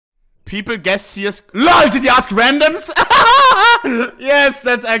people guess CS. LOL, did you ask randoms? Yes,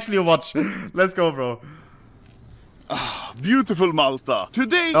 that's actually a watch. Let's go, bro. Beautiful Malta.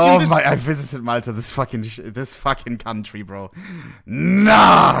 Today, I visited Malta. This fucking country, bro.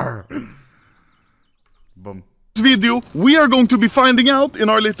 Nar. Boom. This video, we are going to be finding out in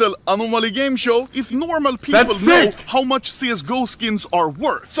our little Anomaly game show if normal people know how much CSGO skins are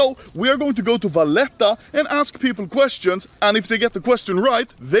worth. So we are going to go to Valletta and ask people questions, and if they get the question right,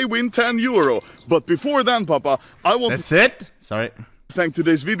 they win 10 euro. But before then, Papa, I want That's it? Sorry. Thank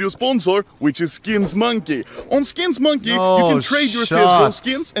today's video sponsor, which is Skins Monkey. On Skins Monkey, you can trade your CSGO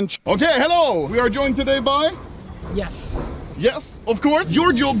skins and... Okay, hello! We are joined today by... Yes. Yes, of course.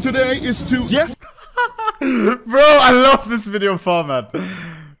 Your job today is to... Yes. Bro, I love this video format.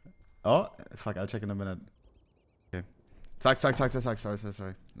 Oh, fuck, I'll check in a minute. Okay.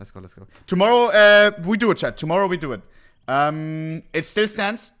 Sorry. Let's go. Tomorrow, we do it, chat. Tomorrow we do it. It still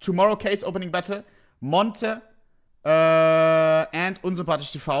stands. Tomorrow case opening battle. Monte and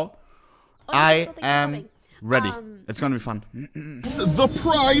Unsympathisch TV. I am ready. It's gonna be fun. The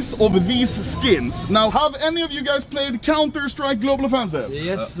price of these skins. Now, have any of you guys played Counter-Strike Global Offensive?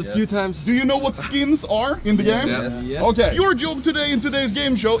 Yes, a few times. Do you know what skins are in the game? Yes. Okay, your job today in today's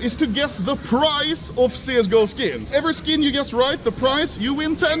game show is to guess the price of CSGO skins. Every skin you guess right, the price, you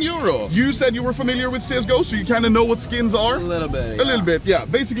win 10 euro. You said you were familiar with CSGO, so you kind of know what skins are? A little bit, A little bit, yeah.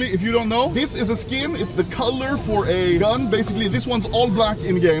 Basically, if you don't know, this is a skin. It's the color for a gun. Basically, this one's all black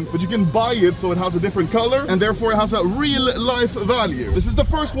in-game, but you can buy it so it has a different color, and therefore it has a real-life value. This is the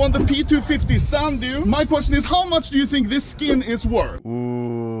first one, the P250 Sandu. My question is, how much do you think this skin is worth?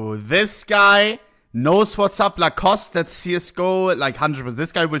 Ooh, this guy knows what's up. Lacoste, that's CSGO, like 100%.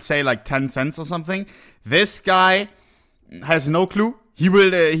 This guy will say like 10 cents or something. This guy has no clue.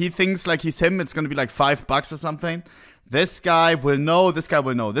 He thinks like he's him. It's gonna be like $5 or something. This guy will know. This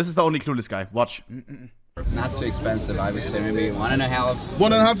is the only clueless guy. Watch. Not too expensive, I would say maybe 1.5.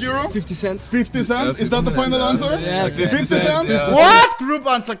 1.5 euro? 50 cents. 50 cents? Is that the final answer? Yeah, 50 cents? Yeah. What? Group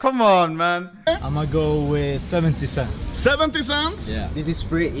answer, come on, man. I'm gonna go with 70 cents. 70 cents? Yeah. This is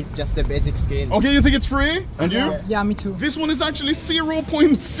free, it's just the basic skin. Okay, you think it's free? And you? Yeah, me too. This one is actually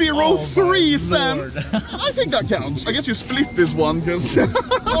 0.03 cents. I think that counts. I guess you split this one, because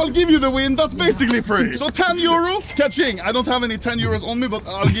I'll give you the win. That's basically free. So 10 euro, catching. I don't have any 10 euros on me, but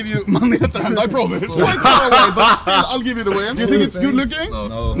I'll give you money at the end, I promise. It's quite far away, but still, I'll give you the win. You think it's good looking?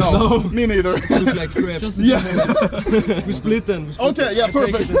 No. Me neither. Just like crap. Yeah. We split them. Okay, yeah,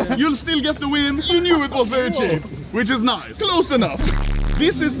 perfect. You'll still get the win. You knew it was very cheap, which is nice. Close enough.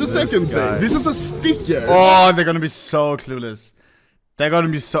 This is the second thing. This is a sticker. Oh, they're gonna be so clueless. They're gonna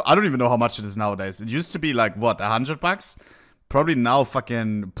be so... I don't even know how much it is nowadays. It used to be like, what, $100? Probably now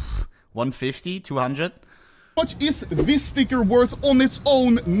fucking 150, 200. How much is this sticker worth on its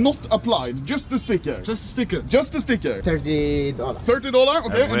own, not applied? Just the sticker. Just a sticker. Just the sticker. $30. $30,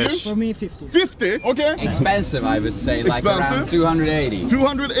 okay. And you? For me, 50. 50, okay. Expensive, I would say, like around 280.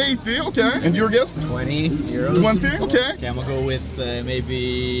 280, okay. And your guess? 20 euros. 20, okay. Okay, I'm gonna go with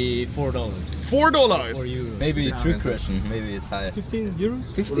maybe $4. $4. 4 euros. Maybe a trick question, maybe it's higher. 15 euros?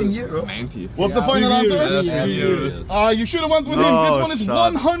 15 euro? 90. What's the final answer? €3. You should have went with him. This one is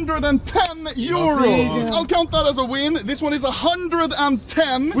 110 euros. I'll count that as a win. This one is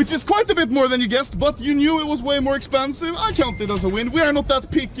 110, which is quite a bit more than you guessed, but you knew it was way more expensive. I count it as a win. We are not that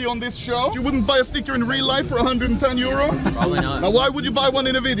picky on this show. You wouldn't buy a sticker in real life for 110 euro? Probably not. Now, why would you buy one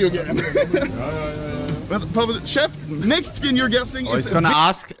in a video game? But, Chef, next skin you're guessing is... He's gonna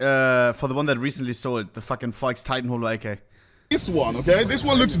ask for the one that recently sold, the fucking Fox Titan Holo AK. This one, okay? This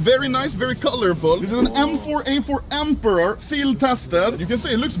one looks very nice, very colorful. This is an M4A4 Emperor, field tested. You can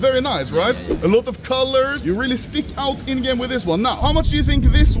see it looks very nice, right? A lot of colors. You really stick out in-game with this one. Now, how much do you think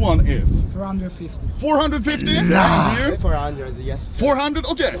this one is? 450. 450? Nah. 400, yes. 400?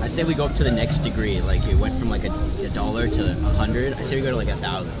 Okay. I say we go up to the next degree. Like it went from like a dollar to 100. I say we go to like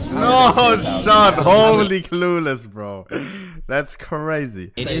 1,000. No shot. Holy clueless, bro. That's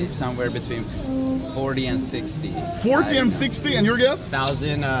crazy. Say somewhere between 40 and 60. 40 and 60, and your guess?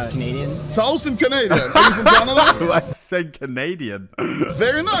 1,000 Canadian. 1,000 Canadian. Are you from Canada? I said Canadian.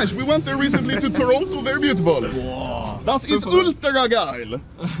 Very nice. We went there recently to Toronto. Very beautiful. Wow. Das ist ultra geil.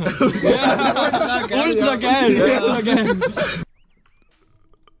 Ultra geil.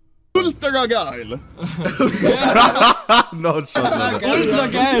 Ultra Guile. No shot. Ultra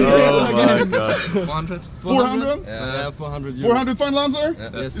Guile. Oh my god. 400. 400? Yeah, 400 euros. 400 final answer?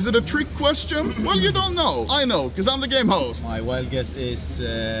 Yes. Is it a trick question? Well, you don't know. I know, because I'm the game host. My wild guess is 20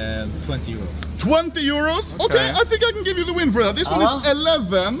 euros. 20 euros? Okay, I think I can give you the win for that. This one is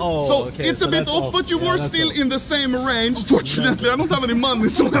 11. Oh, so okay, it's a so bit that's off, off. but you Yeah, were that's still off. in the same range. Unfortunately, I don't have any money,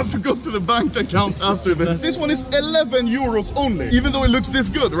 so I have to go to the bank account after this. This one is 11 euros only, even though it looks this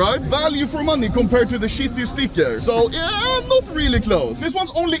good, right? Value for money compared to the shitty sticker. So, yeah, not really close. This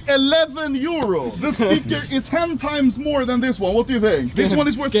one's only 11 euros. The sticker is 10 times more than this one. What do you think? This one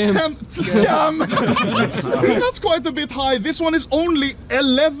is worth 10... Scam! That's quite a bit high. This one is only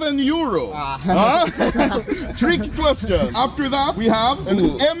 11 euro. Trick question. After that, we have an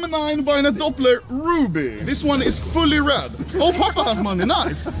M9 by a Doppler Ruby. This one is fully red. Oh, Papa has money.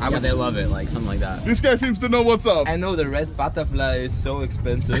 Nice. Yeah, they love it, like something like that. This guy seems to know what's up. I know the red butterfly is so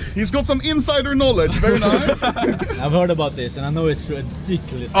expensive. He's got some insider knowledge. Very nice. I've heard about this and I know it's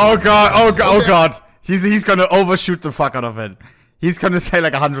ridiculous. Oh god, oh god, oh god. He's gonna overshoot the fuck out of it. He's gonna say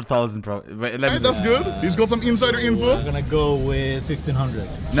like 100,000, bro. Wait, let me Hey, see. that's good. He's got some insider I'm info. gonna go with 1500.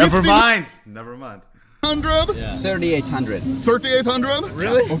 Never mind. Never mind. 100, Yeah. 3,800. 3,800.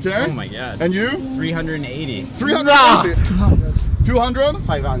 Really? Okay. Oh my god. And you? 380. 380. 200.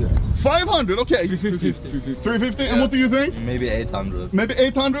 500. 500. Okay. 350. And what do you think? Maybe 800. Maybe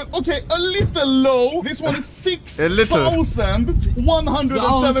 800. Okay, a little low. This one is A little.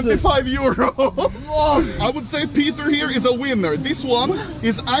 6,175 euro. I would say Peter here is a winner. This one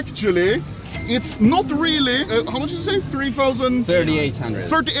is actually, it's not really, how much did you say? 3,000? 3,800.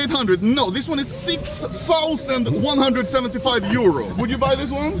 3,800. No, this one is 6,175 euro. Would you buy this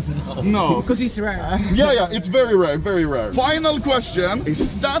one? No. Because it's rare. Yeah, it's very rare, very rare. Final question. A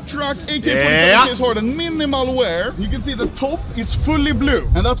StatTrak AK-47 Yeah. case hardened minimal wear. You can see the top is fully blue,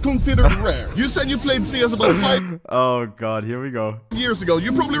 and that's considered rare. You said you played CS about 5 Oh god, here we go. years ago.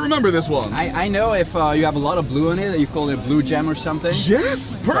 You probably remember this one. I know if you have a lot of blue on it, you call it a blue gem or something.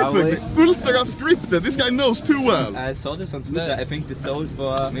 Yes, perfect. Ultra scripted. This guy knows too well. I saw this on Twitter. I think they sold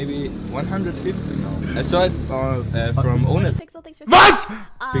for maybe 150 now. I saw it from ohnePixel. Pixel, thanks for Was?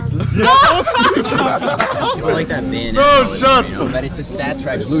 People like that band. Bro, shut. But it's a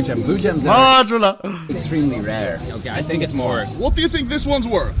StatTrak blue gem. Blue gems are Ah, Drula. extremely rare. Okay, I think it's more. What do you think this one's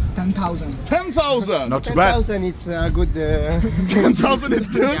worth? 10,000. 10,000. Not too bad. 10,000, it's a good... 10,000, it's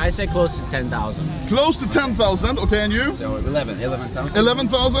good. I say close to 10,000. Close to 10,000. Okay, and you? So 11,000.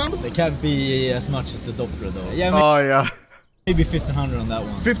 11,000. They can't be as much as the Doppler though. Yeah, Oh yeah. maybe 1500 on that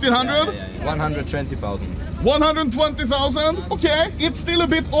one. 1,500. 120,000. 120,000. Okay, it's still a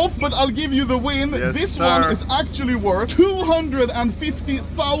bit off, but I'll give you the win. Yes, This sir. one is actually worth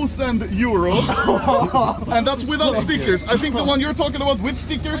 250,000 euros. And that's without stickers. I think the one you're talking about with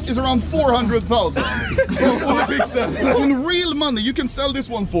stickers is around 400,000. In real money, you can sell this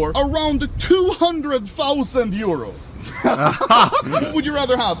one for around 200,000 euros. What would you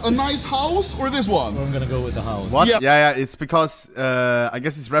rather have? A nice house or this one? I'm gonna go with the house. What? Yeah. Yeah, it's because I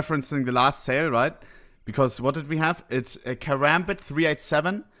guess it's referencing the last sale, right? Because what did we have? It's a Karambit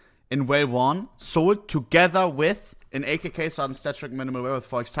 387 in Wave 1 sold together with an AKK Sudden StatTrak Minimal Wear with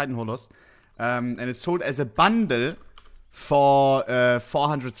 4x Titan holders. And it's sold as a bundle for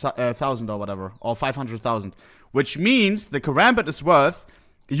 400,000 or whatever, or 500,000. Which means the Karambit is worth,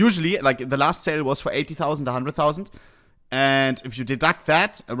 usually, like the last sale was for 80,000, 100,000. And if you deduct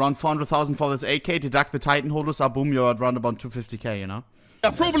that, around 400,000 for this AK, deduct the Titan holders, boom, you're at around about 250k, you know? Yeah,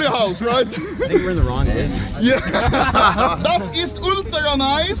 probably a house, right? I think we're in the wrong business. Yeah. Das ist ultra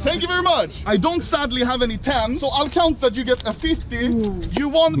nice. Thank you very much. I don't sadly have any 10, so I'll count that you get a 50. You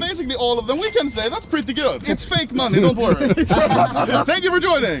won basically all of them. We can say that's pretty good. It's fake money, don't worry. Thank you for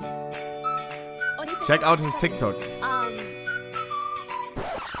joining. Check out his TikTok.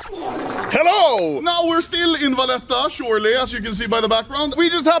 Hello! Now we're still in Valletta, surely, as you can see by the background. We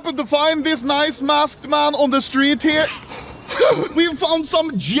just happened to find this nice masked man on the street here. We've found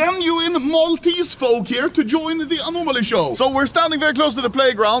some genuine Maltese folk here to join the Anomaly show. So we're standing very close to the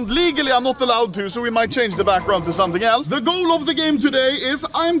playground. Legally, I'm not allowed to, so we might change the background to something else. The goal of the game today is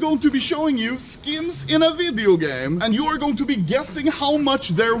I'm going to be showing you skins in a video game, and you are going to be guessing how much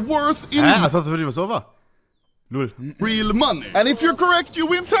they're worth in I thought the video was over. Null. real money. And if you're correct, you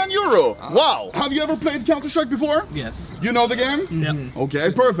win 10 euro. Wow. Have you ever played Counter-Strike before? Yes. You know the game? Yeah.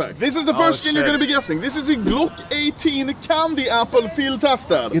 Okay, perfect. This is the first skin you're shit. gonna be guessing. This is the Glock 18 Candy Apple field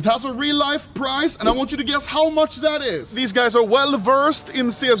tested. It has a real life price, and I want you to guess how much that is. These guys are well versed in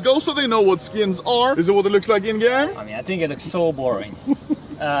CSGO, so they know what skins are. This is what it looks like in game. I mean, I think it looks so boring.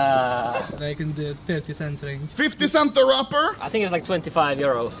 Like in the 30 cents range. 50 cent the wrapper. I think it's like 25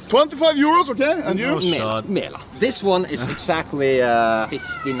 euros. 25 euros, okay? And you? Mela. This one is exactly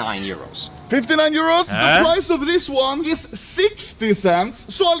 59 euros. 59 euros. The price of this one is 60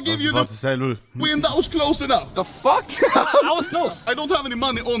 cents. So I'll give you the win. That was close enough. The fuck? I was close. I don't have any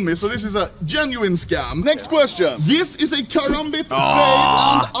money on me, so this is a genuine scam. Next question. This is a karambit fade,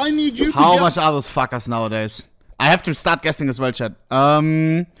 and I need you to How guess much are those fuckers nowadays? I have to start guessing as well, chat.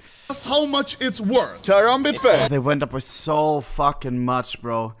 how much it's worth. Karambit fade. They went up by so fucking much,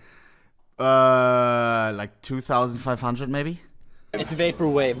 bro. Like 2,500 maybe? It's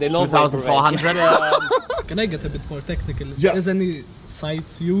vaporwave. They love 2,400? Can I get a bit more technical? Yes. Is any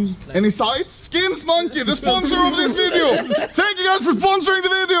sites used? Like, Any sites? Skins Monkey, the sponsor of this video. Thank you guys for sponsoring the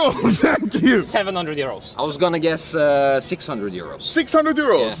video. Thank you. 700 euros. I was gonna guess 600 euros. 600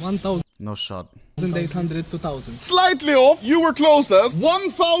 euros. 1,800 No shot. to 1,000. Slightly off. You were closest.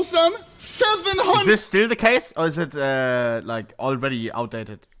 1,700. Is this still the case, or is it like already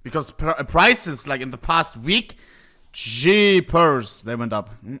outdated? Because prices like in the past week, jeepers, they went up.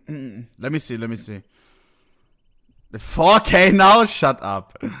 Let me see. The 4K now? Shut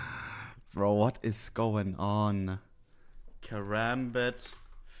up, bro. What is going on? Karambit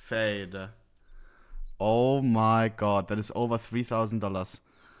fade. Oh my god, that is over $3,000.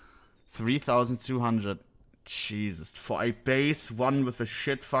 3,200. Jesus, for a base one with a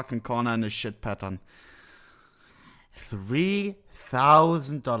shit fucking corner and a shit pattern.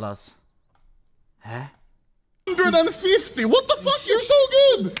 $3,000. Huh? 150. What the fuck? You're so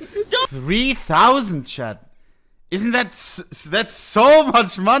good. 3,000, chat. Isn't that that's so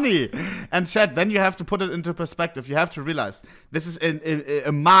much money? And chat, then you have to put it into perspective. You have to realize this is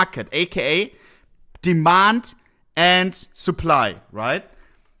a market, aka demand and supply, right?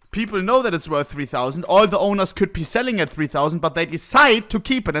 People know that it's worth 3,000. All the owners could be selling at 3,000, but they decide to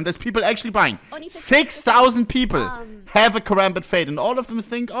keep it, and there's people actually buying. 6,000 people have a karambit fade, and all of them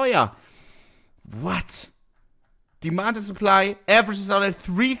think, oh yeah, what? Demand and supply averages out at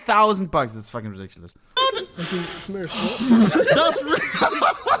 $3,000. That's fucking ridiculous. That's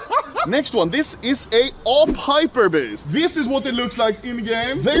Next one. This is a op hyper base. This is what it looks like in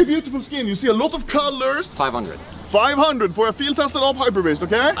game. Very beautiful skin. You see a lot of colors. 500. 500 for a field tested op hyper base.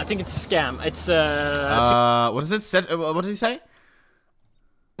 Okay. I think it's a scam. It's what is it? What did he say?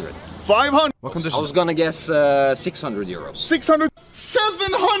 500. What condition? I was gonna guess 600 euros. 600.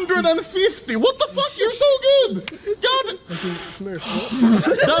 750. What the fuck? You're so good. God.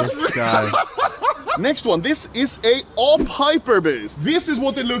 That's This guy. Next one. This is a op hyper base. This is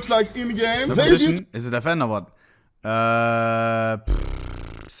what it looks like in game. The Very condition? Is it FN or what?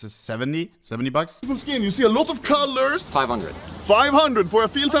 70 bucks. beautiful skin. You see a lot of colors. 500. 500 for a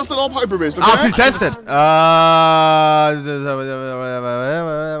field tested op hyper base. Okay. Ah, field tested.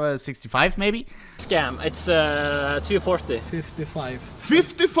 65 maybe. scam. It's 240. 55.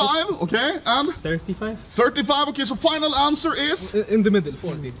 55. Okay. And 35? 35. Okay. So final answer is. In the middle,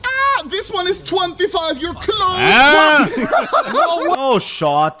 40. Ah, this one is 25. You're close. Ah! No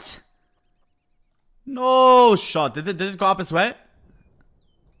shot. No shot. Did it go up as well?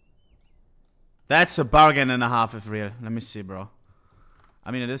 That's a bargain and a half if real. Let me see, bro.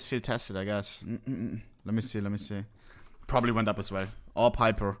 I mean, it is field tested, I guess. Let me see. Probably went up as well. Orb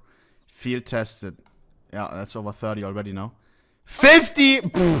hyper. Field tested. Yeah, that's over 30 already now. 50!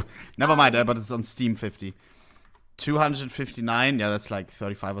 Pfft. Never mind, but it's on Steam 50. 259, yeah, that's like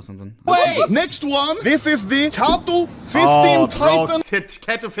 35 or something. Wait! Next one. This is the Kato 15 Oh, bro, Titan.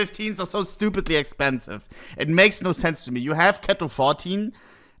 Keto 15s are so stupidly expensive. It makes no sense to me. You have Keto 14,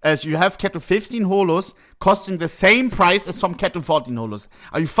 as you have Keto 15 holos costing the same price as some Keto 14 holos.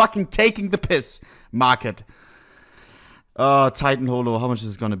 Are you fucking taking the piss, market? Titan holo, how much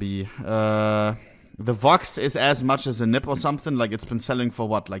is it gonna be? The Vox is as much as a nip or something. Like, it's been selling for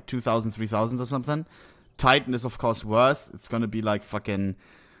what, like 2,000, 3,000 or something? Titan is of course worse. It's gonna be like fucking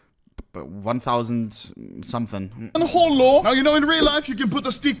 1,000 something. And holo. Now, you know, in real life, you can put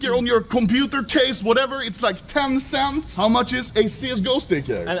a sticker on your computer case, whatever. It's like 10 cents. How much is a CSGO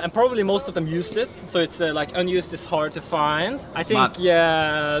sticker? And probably most of them used it, so it's like unused is hard to find. I Smart. think,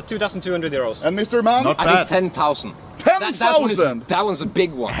 yeah, 2,200 euros. And Mr. Man? Not I bad. think 10,000. 10,000. That one's a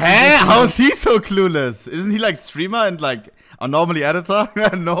big one. Hey, how is he so clueless? Isn't he like streamer and like Anomaly editor?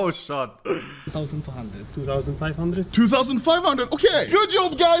 No shot. 1,200. 2,500. 2,500. Okay. Good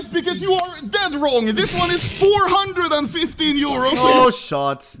job, guys, because you are dead wrong. This one is 415 euros. No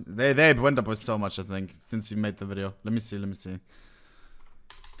shot. They went up with so much, I think, since you made the video. Let me see.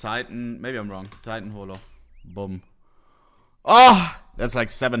 Titan, maybe I'm wrong. Titan holo. Boom. Oh, that's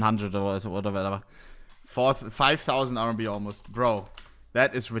like 700 or whatever. 5,000 RMB almost. Bro,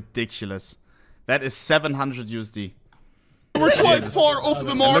 That is ridiculous. That is 700 USD. We're quite far off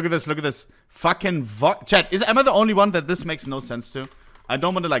the mark. Look at this, look at this. Fucking chat, am I the only one that this makes no sense to? I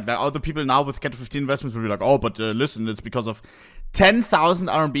don't want to like that. Other people now with Keto 15 investments will be like, oh, but listen, it's because of 10,000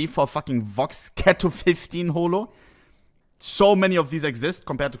 RMB for fucking Vox Keto 15 holo. So many of these exist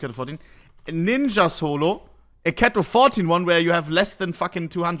compared to Keto 14. Ninja's holo, a Keto 14 one where you have less than fucking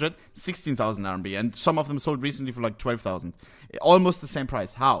 200, 16,000 RMB. And some of them sold recently for like 12,000. Almost the same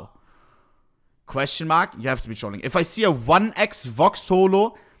price. How? Question mark? You have to be trolling. If I see a 1x Vox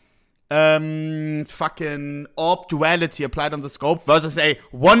holo, fucking Orb Duality applied on the scope versus a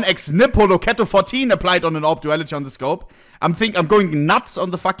 1x Nip holo Keto 14 applied on an Orb Duality on the scope, I'm going nuts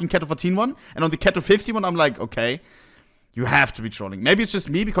on the fucking Keto 14 one, and on the Keto 50 one, I'm like, okay, you have to be trolling. Maybe it's just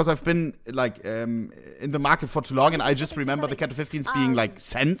me because I've been like in the market for too long, and I just remember the Keto 15s being like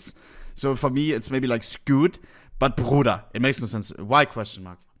cents. So for me, it's maybe like skewed. But Bruder, it makes no sense. Why? Question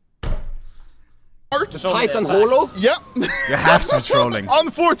mark. Titan holo? Yeah. You have to be trolling.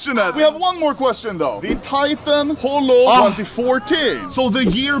 Unfortunate. We have one more question though. The Titan holo 2014. So the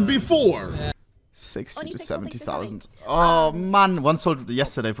year before. 60 to 70,000. Oh man, one sold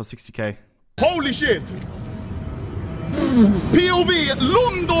yesterday for 60k. Holy shit. POV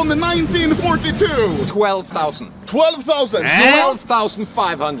London 1942. 12,000. 12,000.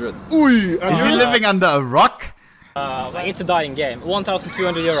 12,500. Ui. Is he living under a rock? It's a dying game.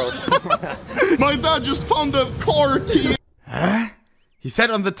 1,200 euros. My dad just found a car key. Huh? He said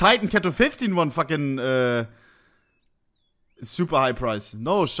on the Titan Keto 15 one fucking super high price.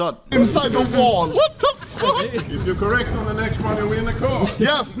 No shot. Inside the wall. What the fuck? If you're correct on the next one, you win a car.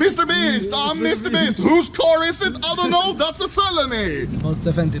 Yes, Mr. Beast. I'm Mr. Beast. Whose car is it? I don't know. That's a felony. About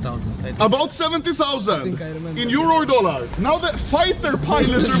 70,000. About 70,000. I think I remember. In euro or dollar? Now the fighter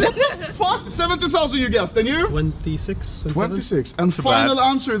pilots are. What the fuck? 70,000 you guessed. And you? 26. 26. And final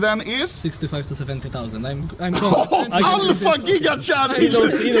answer then is? 65 to 70,000. I'm Oh, Alpha Giga Chat! He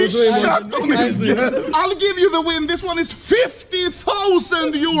shut on his guess. I'll give you the win. This one is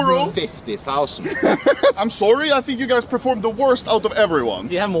 50,000 euro. 50,000. I'm sorry, I think you guys performed the worst out of everyone.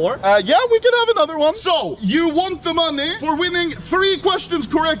 Do you have more? Yeah, we can have another one. So, you want the money for winning 3 questions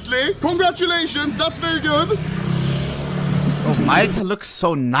correctly. Congratulations, that's very good. Oh, Malta looks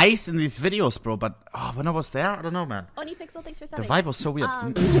so nice in these videos, bro, but when I was there, I don't know, man. ohnePixel, thanks for The vibe was so weird.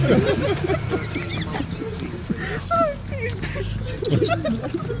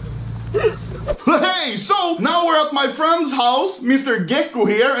 Hey, so now we're at my friend's house, Mr. Gecko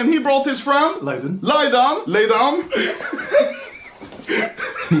here, and he brought his friend. Lie down. Lay down.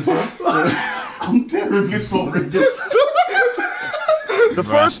 I'm terribly sorry. The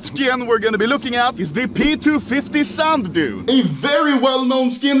first skin we're gonna be looking at is the P250 Sand Dune. A very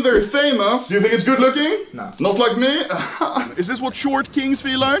well-known skin, very famous. Do you think it's good looking? No. Not like me? Is this what short kings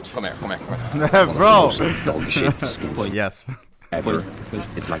feel like? Come here. Bro. Dog shit skins. Yes. Ever. Because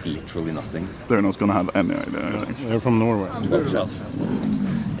it's like literally nothing. They're not gonna have any idea, I think. They're from Norway. 12 cents.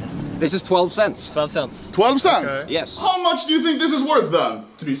 Yes. This is 12 cents. 12 cents. 12 cents? Okay. Yes. How much do you think this is worth then?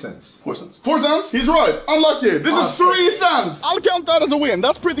 3 cents. 4 cents. 4 cents? He's right. Unlucky. This is 3 cents. I'll count that as a win.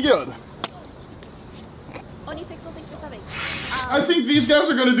 That's pretty good. ohnePixel, thanks for subbing. I think these guys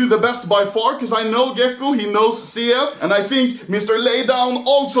are gonna do the best by far, because I know Gecko, he knows CS, and I think Mr. Laydown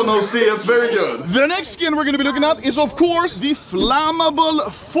also knows CS very good. The next skin we're gonna be looking at is, of course, the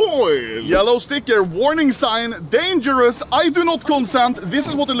flammable foil. Yellow sticker, warning sign, dangerous, I do not consent. This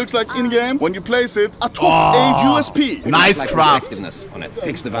is what it looks like in-game when you place it atop a USP. Nice Like craft. on it.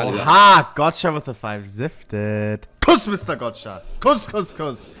 Takes the value up. Ha! Gotcha with the 5 zifted. Kuss, Mr. Gotcha. Kuss, kuss,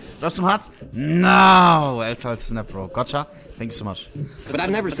 kuss. Do you have some hearts? No! Else I'll snap, bro. Gotcha. Thank you so much. But I've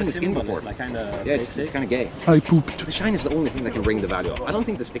never seen the skin before. Like kinda Yeah, it's kind of gay. I pooped. The shine is the only thing that can bring the value up. I don't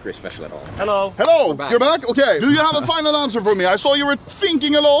think the sticker is special at all. Hello. Hello, back. you're back? Okay. Do you have a final answer for me? I saw you were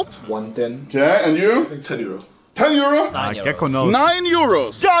thinking a lot. 110. Okay, and you? 10 euro. 10 euro? Gecko knows. 9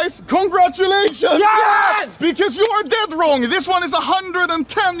 euros. Guys, congratulations! Yes! Because you are dead wrong. This one is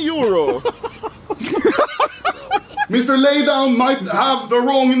 110 euro. Mr. Laydown might have the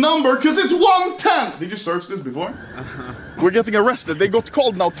wrong number because it's 110. Did you search this before? We're getting arrested. They got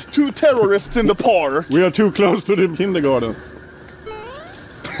called now. 2 terrorists in the park. We are too close to the kindergarten.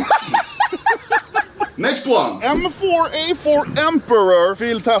 Next one. M4A4 Emperor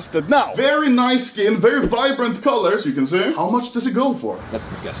field tested. Now, very nice skin, very vibrant colors. You can see. How much does it go for? Let's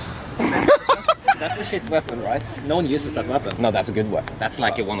discuss. That's a shit weapon, right? No one uses that weapon. No, that's a good weapon. That's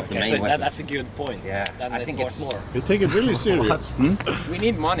like one of the main weapons. That's a good point. Yeah, Then I think it's more. You take it really serious. We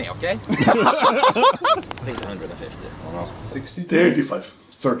need money, okay? I think it's 150. 60 to 85.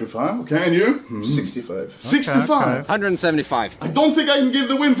 35, okay, and you? 65. 65. Okay. 175. I don't think I can give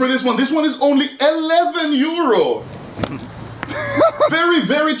the win for this one. This one is only 11 euro. Very,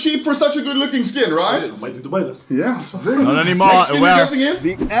 very cheap for such a good-looking skin, right? Waiting to buy that. Yes, very. Not anymore. Next skin Well, I'm guessing is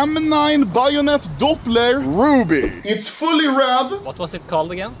the M9 Bayonet Doppler Ruby. It's fully red. What was it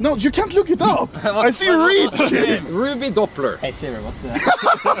called again? No, you can't look it up. I see reach. Ruby Doppler. Hey Siri, what's that?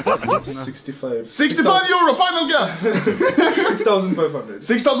 65. 65 euro, final guess. 6,500.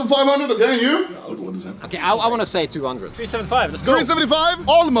 6,500, okay, and you? I'll go with the same. Okay, I want to say 200. 375, let's go. 375?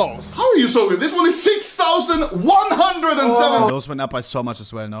 Almost. How are you so good? This one is 6,107. those went up by so much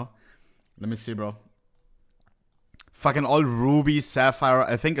as well, no? Let me see, bro. Fucking all ruby, sapphire,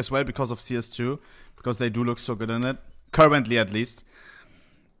 I think as well because of CS2. Because they do look so good in it. Currently, at least.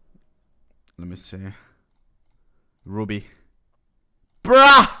 Let me see. Ruby.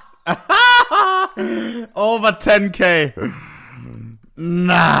 Bruh! Over 10k.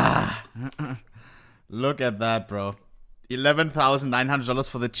 Nah. Look at that, bro. $11,900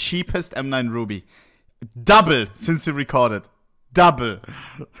 for the cheapest M9 Ruby. Double since you recorded. Double.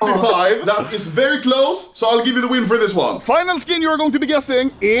 5. That is very close, so I'll give you the win for this one. Final skin you're going to be guessing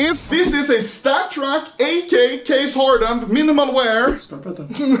is... This is a StatTrak AK case hardened minimal wear.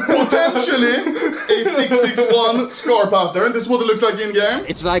 Potentially a 661 scar pattern. This is what it looks like in game.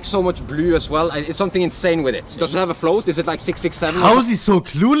 It's like so much blue as well. It's something insane with it. Does it have a float? Is it like 667? How is he so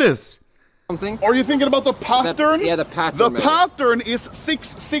clueless? Something? Are you thinking about the pattern? Yeah, the pattern. The maybe. pattern is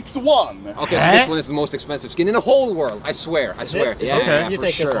 661. Okay, so this one is the most expensive skin in the whole world. I swear. I swear. Yeah, Okay. yeah, You for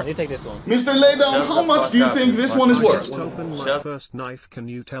take sure. this one, you take this one. Mr. Laydown, how much do you think this one is worth? Open my first knife. Can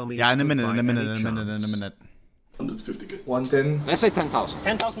you tell me? Yeah, in a minute, by in a minute, any in a minute, in a chance? minute. 150k. 110. Let's say 10,000.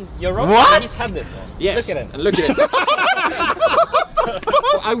 10,000 euros? What? He's had this one. Yes. Look at it. And look at it.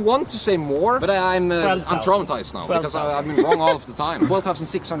 Well, I want to say more, but I'm 12,000. traumatized now because 12,000. I've been wrong all of the time.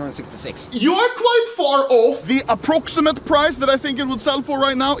 12,666. You are quite far off. The approximate price that I think it would sell for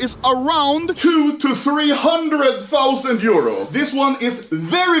right now is around 200,000 to 300,000 euro. This one is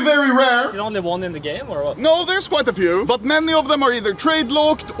very, very Is rare. it only one in the game or what? No, there's quite a few, but many of them are either trade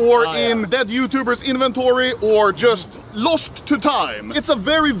locked or in dead YouTubers inventory or just lost to time. It's a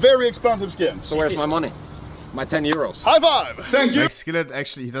very, very expensive skin. So where's my money? My 10 euros. High five! Thank you! Like Skillet,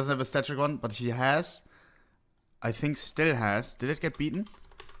 actually, he doesn't have a StatTrak one, but he has. I think still has. Did it get beaten?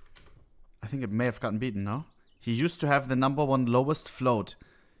 I think it may have gotten beaten, no? He used to have the #1 lowest float.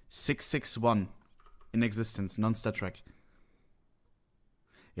 661 in existence, non-StatTrak.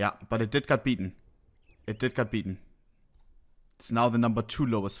 Yeah, but it did get beaten. It did get beaten. It's now the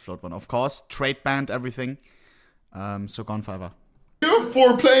 #2 lowest float one. Of course, trade banned everything. So gone forever.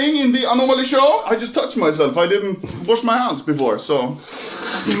 For playing in the Anomaly show. I just touched myself. I didn't wash my hands before, so...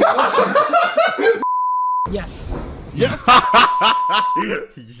 Yes. Yes!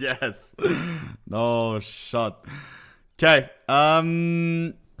 Yes. No shot. Okay.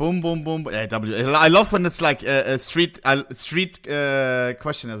 Boom, boom, boom. W. I love when it's like a street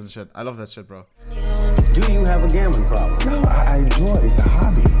questionnaires and shit. I love that shit, bro. Do you have a gambling problem? No, I enjoy it. It's a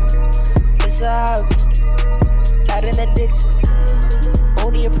hobby. It's a hobby. Got an addiction.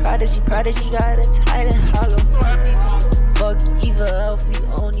 Only a prodigy got it tight and hollow. Fuck Eva Elfie,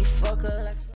 only